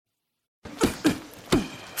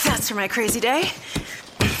for my crazy day.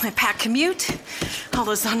 My packed commute, all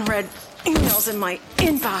those unread emails in my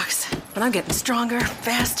inbox. But I'm getting stronger,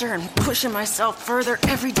 faster, and pushing myself further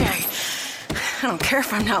every day. I don't care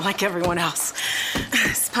if I'm not like everyone else.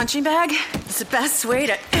 This punching bag is the best way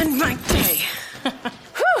to end my day.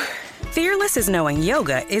 Whew. Fearless is knowing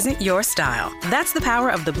yoga isn't your style. That's the power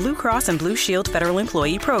of the Blue Cross and Blue Shield Federal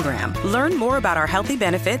Employee Program. Learn more about our healthy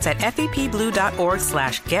benefits at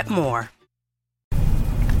fepblue.org/getmore.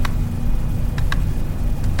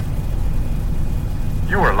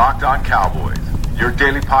 You are Locked On Cowboys, your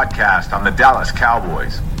daily podcast on the Dallas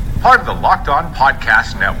Cowboys. Part of the Locked On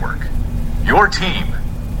Podcast Network. Your team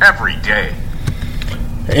every day.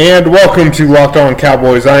 And welcome to Locked On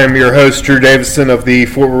Cowboys. I am your host, Drew Davison of the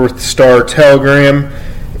Fort Worth Star-Telegram.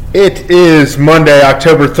 It is Monday,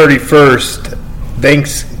 October 31st,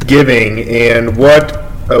 Thanksgiving, and what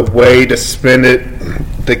a way to spend it.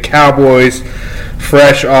 The Cowboys,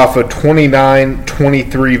 fresh off a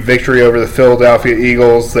 29-23 victory over the Philadelphia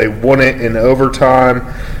Eagles. They won it in overtime.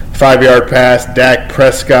 5-yard pass. Dak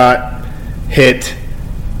Prescott hit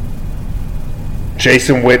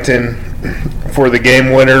Jason Witten for the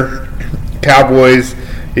game winner. Cowboys,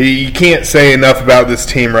 you can't say enough about this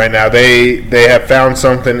team right now. They have found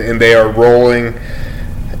something and they are rolling.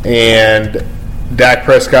 And Dak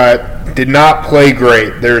Prescott did not play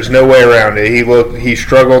great. There's no way around it. He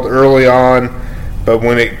struggled early on, but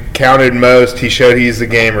when it counted most, he showed he's the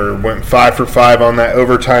gamer. Went 5 for 5 on that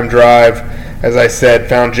overtime drive. As I said,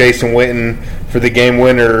 found Jason Witten for the game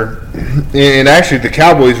winner. And actually, the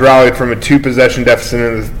Cowboys rallied from a 2-possession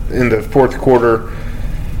deficit in the fourth quarter.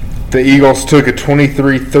 The Eagles took a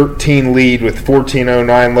 23-13 lead with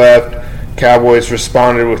 14:09 left. Cowboys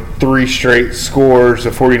responded with 3 straight scores,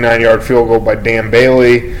 a 49-yard field goal by Dan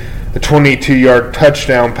Bailey, a 22-yard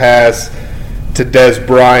touchdown pass to Dez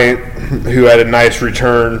Bryant, who had a nice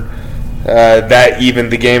return. That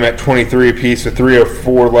evened the game at 23 apiece with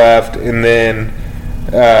 3:04 left, and then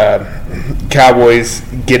Cowboys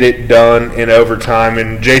get it done in overtime.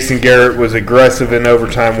 And Jason Garrett was aggressive in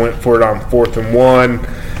overtime, went for it on 4th and 1,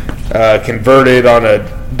 converted on a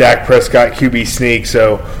Dak Prescott QB sneak.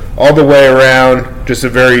 So all the way around, just a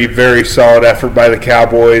very, very solid effort by the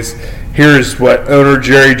Cowboys. Here's what owner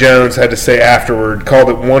Jerry Jones had to say afterward. Called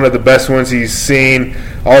it one of the best ones he's seen.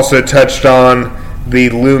 Also touched on the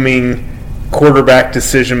looming quarterback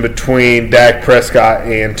decision between Dak Prescott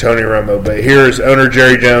and Tony Romo. But here's owner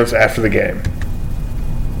Jerry Jones after the game.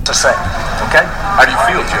 To say, okay? How do you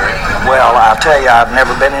feel, Jerry? Well, I'll tell you, I've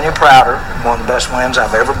never been any prouder. One of the best wins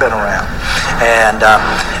I've ever been around. And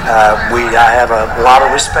I have a lot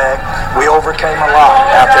of respect. We overcame a lot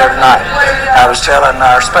out there tonight. I was telling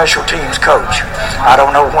our special teams coach, I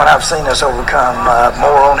don't know when I've seen us overcome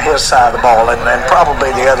more on his side of the ball, and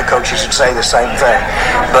probably the other coaches would say the same thing.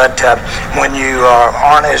 But when you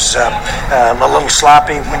aren't as a little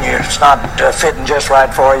sloppy, when it's not fitting just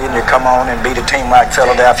right for you, and you come on and beat a team like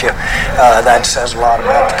Philadelphia, that says a lot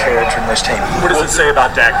about the character in this team. What does it say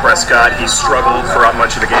about Dak Prescott? He struggled throughout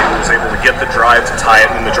much of the game and was able to get the drive to tie it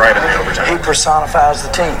and the drive in the overtime. He personifies the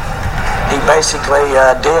team. He basically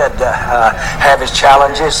did have his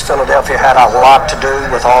challenges. Philadelphia had a lot to do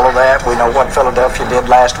with all of that. We know what Philadelphia did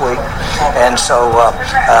last week. And so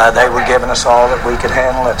they were giving us all that we could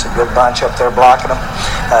handle. It's a good bunch up there blocking them.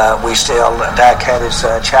 Dak had his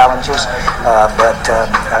challenges. But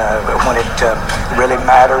when it really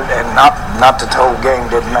mattered, and not that the whole game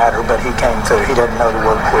didn't matter, but he came through. He didn't know the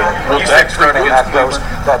word quit. Well, Dak's and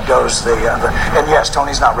that goes and yes,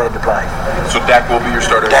 Tony's not ready to play. So Dak will be your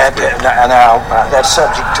starter? Now, that's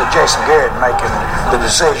subject to Jason Garrett making the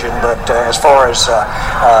decision, but as far as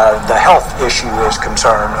the health issue is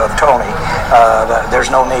concerned of Tony,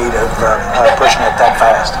 there's no need of pushing it that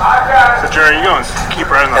fast. So, Jerry, you're going to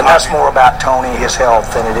keep right in the And that's more about Tony, his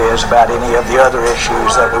health, than it is about any of the other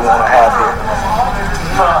issues that we want to have here.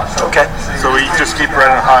 Okay? So we just keep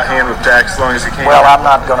running a hot hand with Dak as long as he can? Well, I'm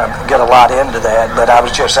not going to get a lot into that, but I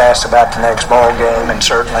was just asked about the next ball game, and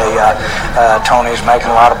certainly Tony's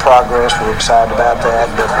making a lot of progress. We're excited about that,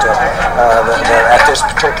 but at this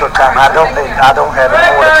particular time, I don't have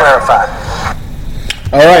any more to clarify.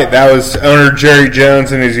 All right, that was owner Jerry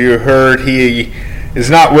Jones, and as you heard, he is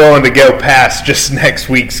not willing to go past just next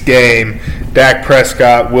week's game. Dak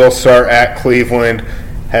Prescott will start at Cleveland.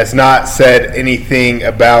 Has not said anything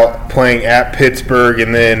about playing at Pittsburgh,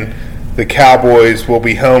 and then the Cowboys will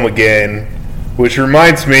be home again. Which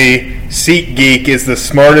reminds me, SeatGeek is the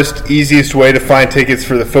smartest, easiest way to find tickets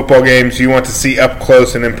for the football games you want to see up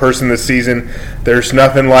close and in person this season. There's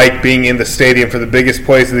nothing like being in the stadium for the biggest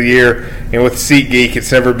plays of the year, and with SeatGeek,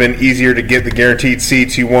 it's never been easier to get the guaranteed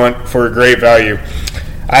seats you want for a great value.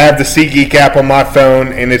 I have the SeatGeek app on my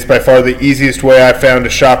phone, and it's by far the easiest way I've found to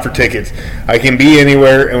shop for tickets. I can be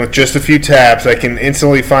anywhere, and with just a few taps, I can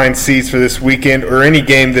instantly find seats for this weekend or any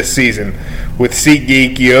game this season. With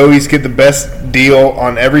SeatGeek, you always get the best deal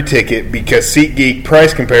on every ticket because SeatGeek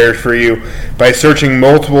price compares for you by searching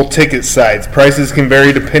multiple ticket sites. Prices can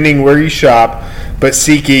vary depending where you shop, but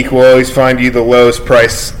SeatGeek will always find you the lowest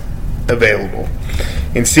price available.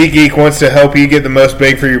 And SeatGeek wants to help you get the most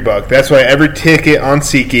bang for your buck. That's why every ticket on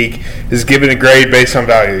SeatGeek is given a grade based on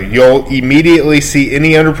value. You'll immediately see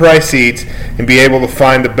any underpriced seats and be able to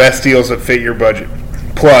find the best deals that fit your budget.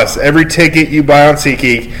 Plus, every ticket you buy on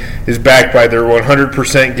SeatGeek is backed by their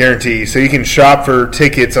 100% guarantee, so you can shop for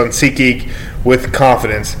tickets on SeatGeek with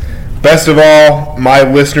confidence. Best of all, my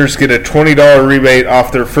listeners get a $20 rebate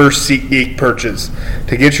off their first SeatGeek purchase.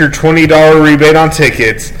 To get your $20 rebate on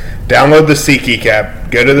tickets, download the SeatGeek app,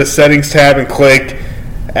 go to the Settings tab and click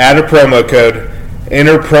Add a Promo Code.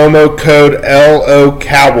 Enter promo code LO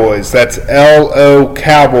Cowboys. That's LO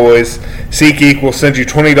Cowboys. SeatGeek will send you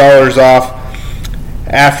 $20 off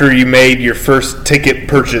after you made your first ticket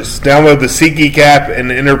purchase. Download the SeatGeek app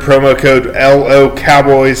and enter promo code LO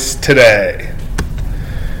Cowboys today.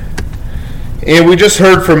 And we just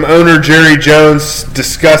heard from owner Jerry Jones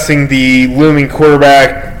discussing the looming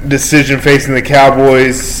quarterback decision facing the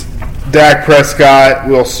Cowboys. Dak Prescott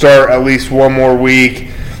will start at least one more week.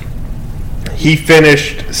 He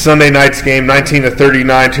finished Sunday night's game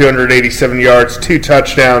 19-39, 287 yards, 2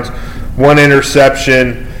 touchdowns, 1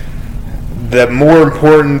 interception. The more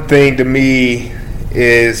important thing to me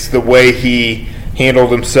is the way he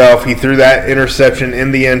handled himself. He threw that interception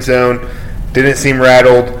in the end zone, didn't seem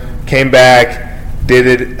rattled, came back, did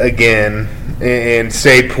it again, and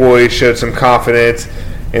stayed poised, showed some confidence.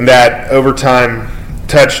 And that overtime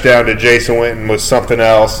touchdown to Jason Witten was something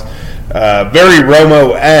else. Very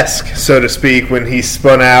Romo-esque, so to speak, when he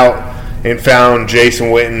spun out and found Jason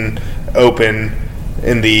Witten open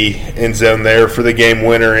in the end zone there for the game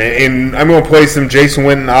winner. And I'm going to play some Jason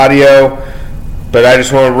Witten audio, but I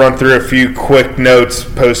just want to run through a few quick notes,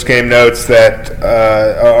 post-game notes that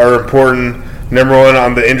are important. Number one,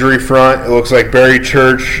 on the injury front, it looks like Barry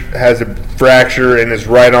Church has a fracture in his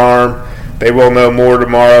right arm. They will know more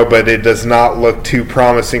tomorrow, but it does not look too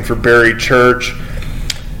promising for Barry Church.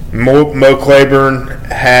 Mo Claiborne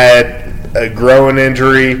had a growing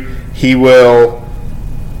injury. He will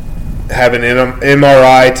have an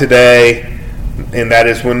MRI today, and that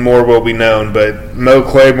is when more will be known. But Mo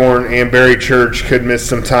Claiborne and Barry Church could miss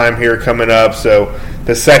some time here coming up, so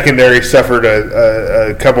the secondary suffered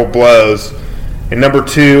a couple blows. And number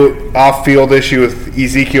two, off-field issue with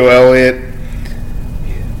Ezekiel Elliott.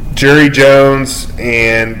 Jerry Jones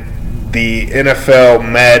and the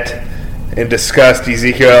NFL met and discussed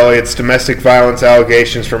Ezekiel Elliott's domestic violence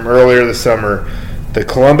allegations from earlier this summer. The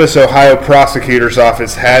Columbus, Ohio prosecutor's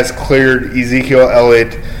office has cleared Ezekiel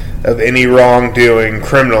Elliott of any wrongdoing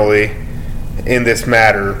criminally in this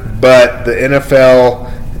matter, but the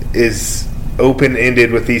NFL is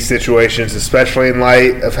open-ended with these situations, especially in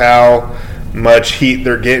light of how much heat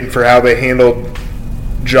they're getting for how they handled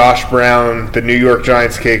Josh Brown, the New York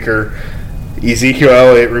Giants kicker. Ezekiel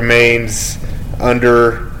Elliott remains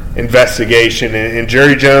under investigation, and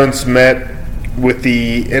Jerry Jones met with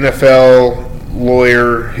the NFL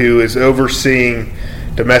lawyer who is overseeing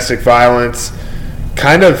domestic violence.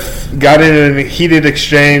 Kind of got in a heated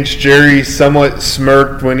exchange. Jerry somewhat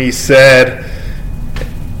smirked when he said,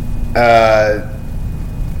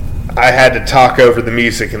 I had to talk over the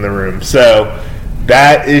music in the room. So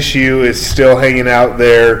that issue is still hanging out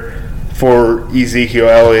there for Ezekiel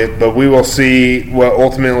Elliott, but we will see what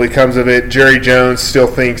ultimately comes of it. Jerry Jones still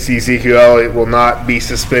thinks Ezekiel Elliott will not be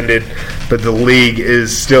suspended, but the league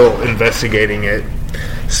is still investigating it.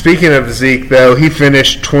 Speaking of Zeke, though, he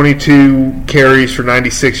finished 22 carries for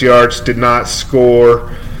 96 yards, did not score,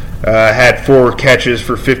 had 4 catches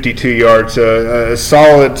for 52 yards. A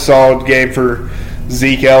solid game for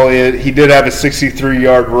Zeke Elliott. He did have a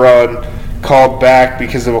 63-yard run called back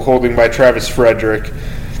because of a holding by Travis Frederick,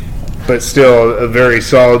 but still a very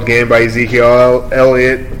solid game by Ezekiel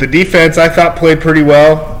Elliott. The defense, I thought, played pretty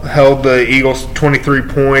well, held the Eagles 23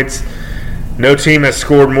 points. No team has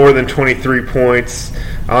scored more than 23 points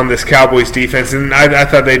on this Cowboys defense, and I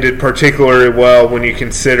thought they did particularly well when you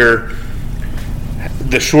consider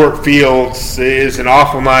the short fields. It is an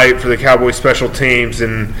awful night for the Cowboys special teams,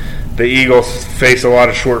 and the Eagles face a lot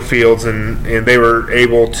of short fields, and they were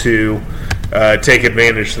able to take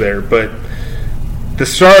advantage there. But the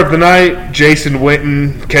star of the night, Jason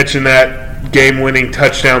Witten, catching that game-winning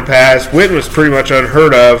touchdown pass. Witten was pretty much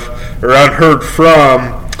unheard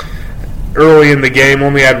from early in the game,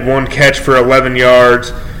 only had one catch for 11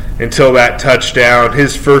 yards until that touchdown.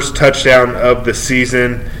 His first touchdown of the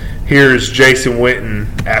season. Here's Jason Witten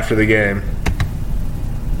after the game.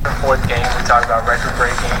 Fourth game, we talked about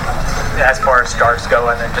record-breaking as far as starts go,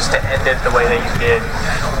 and then just to end it the way that you did.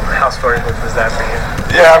 How storybook was that for you?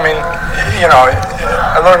 Yeah, I mean,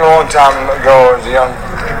 I learned a long time ago as a young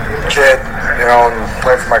kid, and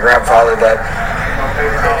playing for my grandfather that,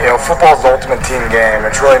 football is the ultimate team game.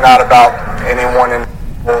 It's really not about anyone in.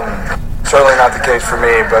 Certainly not the case for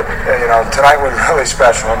me, but tonight was really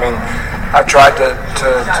special. I mean, I've tried to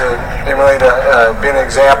be an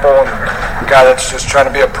example and a guy that's just trying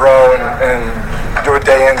to be a pro and do it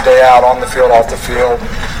day in, day out, on the field, off the field,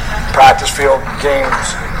 practice field,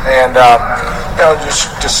 games, and just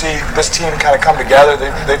to see this team kind of come together.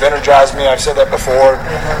 They've energized me. I've said that before,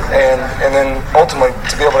 and then ultimately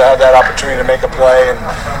to be able to have that opportunity to make a play and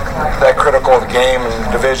that critical of the game and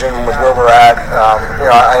division with where we're at.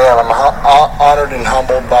 I'm honored and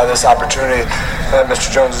humbled by this opportunity that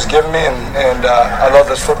Mr. Jones has given me, and I love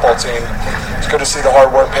this football team. It's good to see the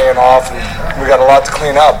hard work paying off, and we got a lot to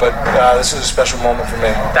clean up, but this is a special moment for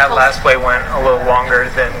me. That last play went a little longer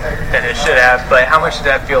than it should have, but how much did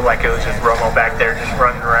that feel like it was just Romo back there just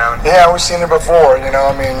running around? Yeah, we've seen it before, and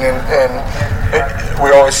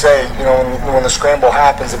we always say, when the scramble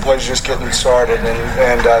happens, the play's just getting started,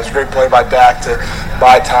 and it was a great play by Dak to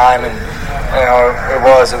buy time, and it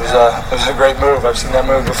was a great move. I've seen that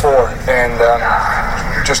move before, and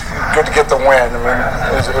just good to get the win. I mean,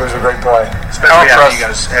 it was a great play. Especially after you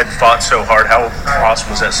guys had fought so hard, how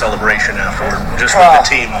awesome was that celebration afterward, just with the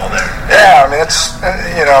team all there? Yeah, I mean, it's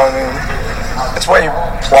it's why you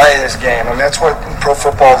play this game. I mean, that's what pro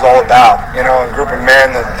football is all about. A group of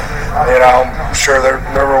men that, I'm sure they're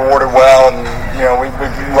rewarded well, and we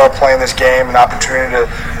love playing this game and opportunity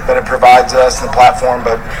that it provides us and the platform.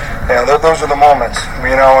 But those are the moments, and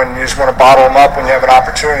you just want to bottle them up when you have an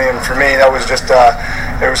opportunity. And for me, that was just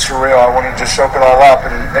it was surreal. I wanted to just soak it all up,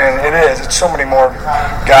 and it is. It's so many more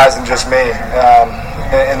guys than just me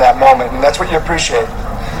in that moment, and that's what you appreciate.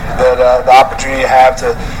 That the opportunity you have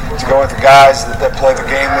to go with the guys that play the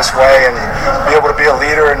game this way and be able to be a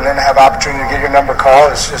leader and then have opportunity to get your number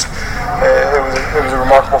called. It's just it was a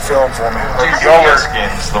remarkable feeling for me. Those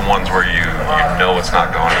games, the ones where you know it's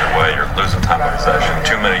not going your way, you're losing time by possession,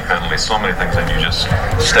 too many penalties, so many things, and you just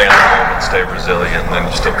stay in the moment, stay resilient, and then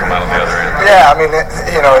you still come out on the other end. Yeah, I mean,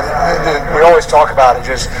 we always talk about it.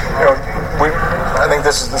 Just I think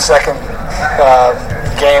this is the second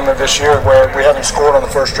game of this year where we haven't scored on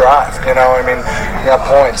the first drive. We got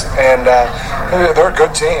points, and they're a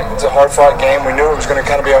good team. It's a hard-fought game. We knew it was going to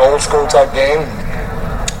kind of be an old-school type game.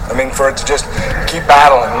 I mean, for it to just keep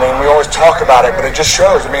battling. I mean, we always talk about it, but it just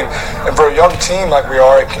shows. I mean, and for a young team like we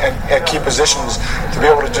are at key positions, to be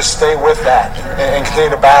able to just stay with that and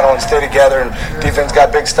continue to battle and stay together. And defense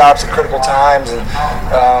got big stops at critical times, and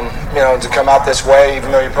to come out this way,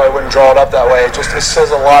 even though you probably wouldn't draw it up that way, it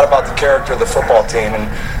says a lot about the character of the football team. And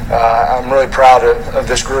I'm really proud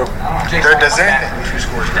of this group. Jason, does it? Two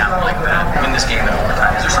scores down like that, win this game in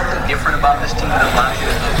overtime. Is there something different about this team that allows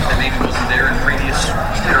you that maybe wasn't there in previous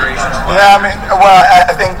iterations? Yeah, I mean,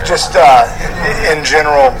 I think just in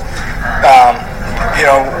general,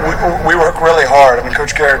 we work really hard. I mean,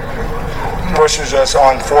 Coach Garrett pushes us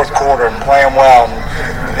on fourth quarter and playing well, and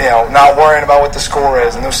not worrying about what the score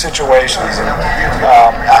is in those situations. And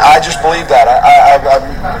I just believe that. I'm a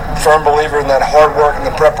firm believer in that hard work and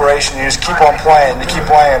the preparation. You just keep on playing, and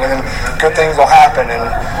then good things will happen. And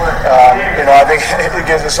I think it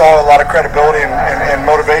gives us all a lot of credibility and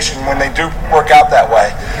motivation when they do work out that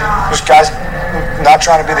way. Just guys not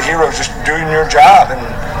trying to be the heroes, just doing your job. And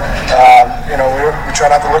we try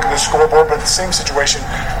not to look at the scoreboard, but at the same situation,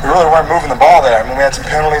 we really weren't moving the ball there. I mean, we had some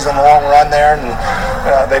penalties on the long run there, and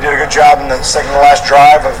they did a good job in the second to last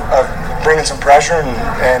drive of bringing some pressure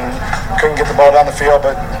and couldn't get the ball down the field.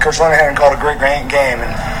 But Coach Linehan called a great game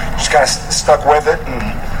and just kind of stuck with it,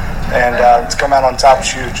 and to come out on top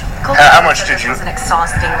is huge. How much did you? It was an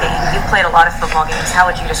exhausting game. You played a lot of football games. How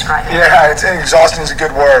would you describe it? Yeah, exhausting is a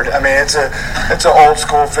good word. I mean, it's an old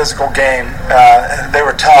school physical game. They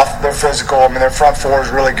were tough. They're physical. I mean, their front four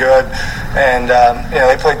is really good, and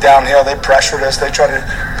they played downhill. They pressured us. They tried to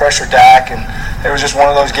pressure Dak, and it was just one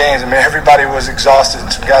of those games. I mean, everybody was exhausted.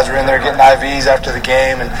 Some guys were in there getting IVs after the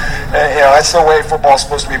game, and that's the way football is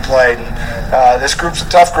supposed to be played. And, this group's a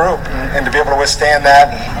tough group, and to be able to withstand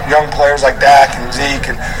that, and young players like Dak and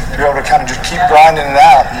Zeke, and to be able to kind of just keep grinding it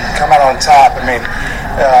out and come out on top. I mean,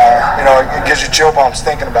 it gives you chill bumps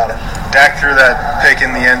thinking about it. Dak threw that pick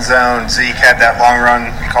in the end zone. Zeke had that long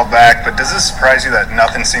run called back. But does this surprise you that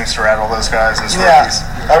nothing seems to rattle those guys as rookies?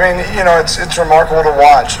 I mean, it's remarkable to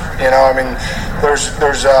watch. I mean, there's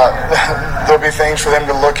there'll be things for them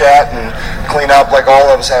to look at and clean up, like all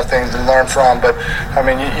of us have things to learn from. But I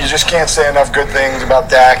mean, you just can't say enough good things about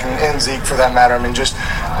Dak and Zeke for that matter. I mean, just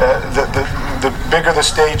the bigger the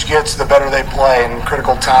stage gets, the better they play in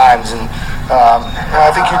critical times. And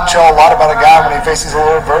I think you tell a lot about a guy when he faces a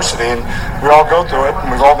little adversity, and we all go through it,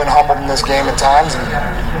 and we've all been humbled in this game at times. And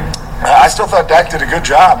I still thought Dak did a good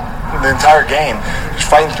job the entire game, just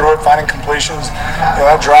fighting through it, finding completions,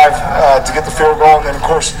 that drive to get the field goal, and then of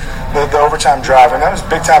course the overtime drive, and that was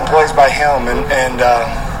big time plays by him, and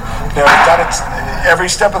he's done it every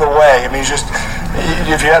step of the way. I mean, he's just,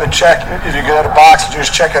 if you had a box, you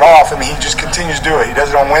just check it off. I mean, he just continues to do it. He does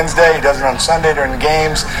it on Wednesday, he does it on Sunday during the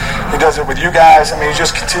games, he does it with you guys. I mean, he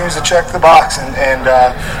just continues to check the box, and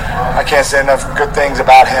I can't say enough good things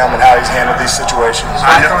about him and how he's handled these situations.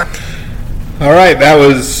 All right, that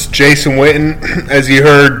was Jason Witten. As you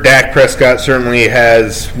heard, Dak Prescott certainly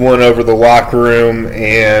has won over the locker room,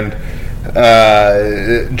 and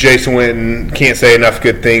Jason Witten can't say enough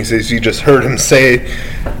good things, as you just heard him say.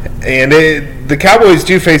 And the Cowboys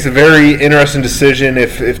do face a very interesting decision.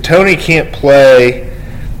 If Tony can't play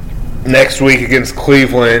next week against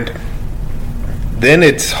Cleveland, then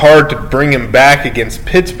it's hard to bring him back against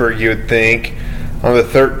Pittsburgh, you would think, on the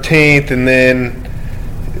 13th, and then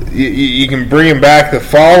you can bring him back the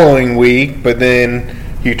following week, but then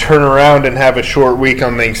you turn around and have a short week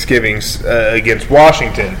on Thanksgiving against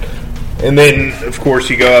Washington. And then, of course,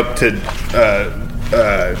 you go up to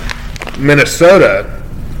Minnesota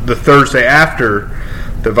the Thursday after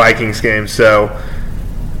the Vikings game. So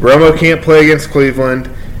Romo can't play against Cleveland.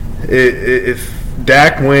 If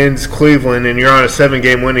Dak wins Cleveland and you're on a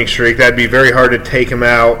 7-game winning streak, that'd be very hard to take him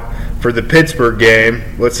out for the Pittsburgh game.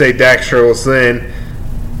 Let's say Dak struggles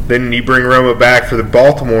then you bring Romo back for the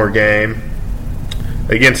Baltimore game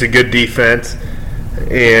against a good defense,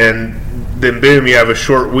 and then boom, you have a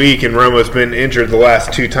short week, and Romo's been injured the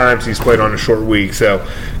last 2 times he's played on a short week. So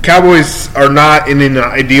Cowboys are not in an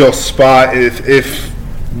ideal spot if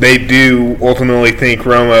they do ultimately think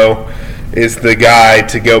Romo is the guy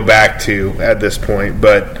to go back to at this point.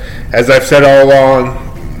 But as I've said all along,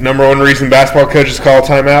 number one reason basketball coaches call a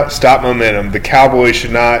timeout, stop momentum. The Cowboys should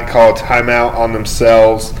not call a timeout on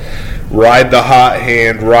themselves. Ride the hot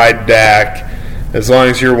hand, ride Dak, as long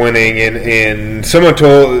as you're winning. And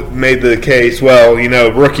someone made the case, well,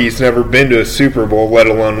 rookie's never been to a Super Bowl, let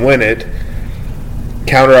alone win it.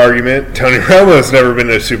 Counter argument, Tony Romo's never been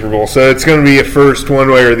to a Super Bowl, so it's going to be a first one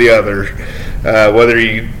way or the other. Whether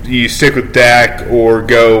you stick with Dak or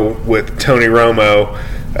go with Tony Romo,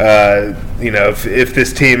 if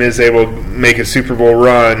this team is able to make a Super Bowl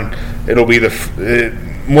run, it'll be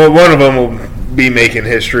one of them will be making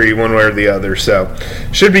history one way or the other. So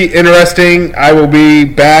should be interesting. I will be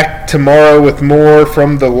back tomorrow with more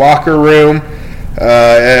from the locker room,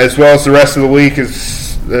 as well as the rest of the week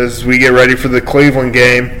as we get ready for the Cleveland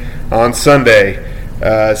game on Sunday.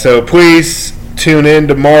 So please tune in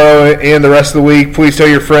tomorrow and the rest of the week. Please tell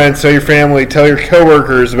your friends, tell your family, tell your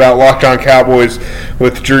coworkers about Locked On Cowboys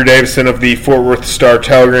with Drew Davison of the Fort Worth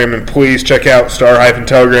Star-Telegram, and please check out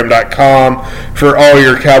star-telegram.com for all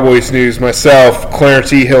your Cowboys news. Myself,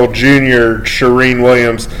 Clarence E. Hill Jr., Shireen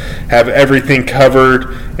Williams have everything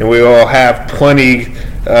covered, and we will have plenty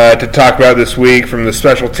to talk about this week, from the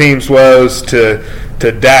special teams woes to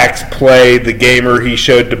Dak's play, the gamer he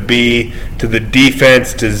showed to be, to the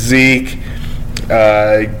defense, to Zeke,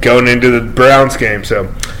 going into the Browns game.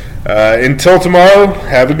 So until tomorrow,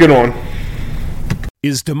 have a good one.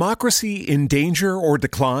 Is democracy in danger or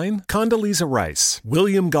decline? Condoleezza Rice,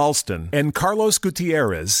 William Galston, and Carlos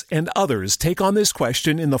Gutierrez and others take on this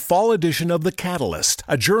question in the fall edition of The Catalyst,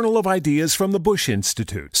 a journal of ideas from the Bush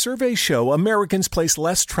Institute. Surveys show Americans place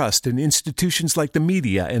less trust in institutions like the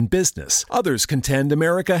media and business. Others contend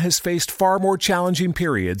America has faced far more challenging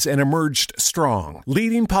periods and emerged strong.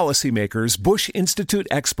 Leading policymakers, Bush Institute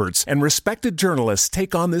experts, and respected journalists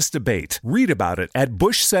take on this debate. Read about it at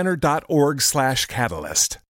bushcenter.org/catalyst.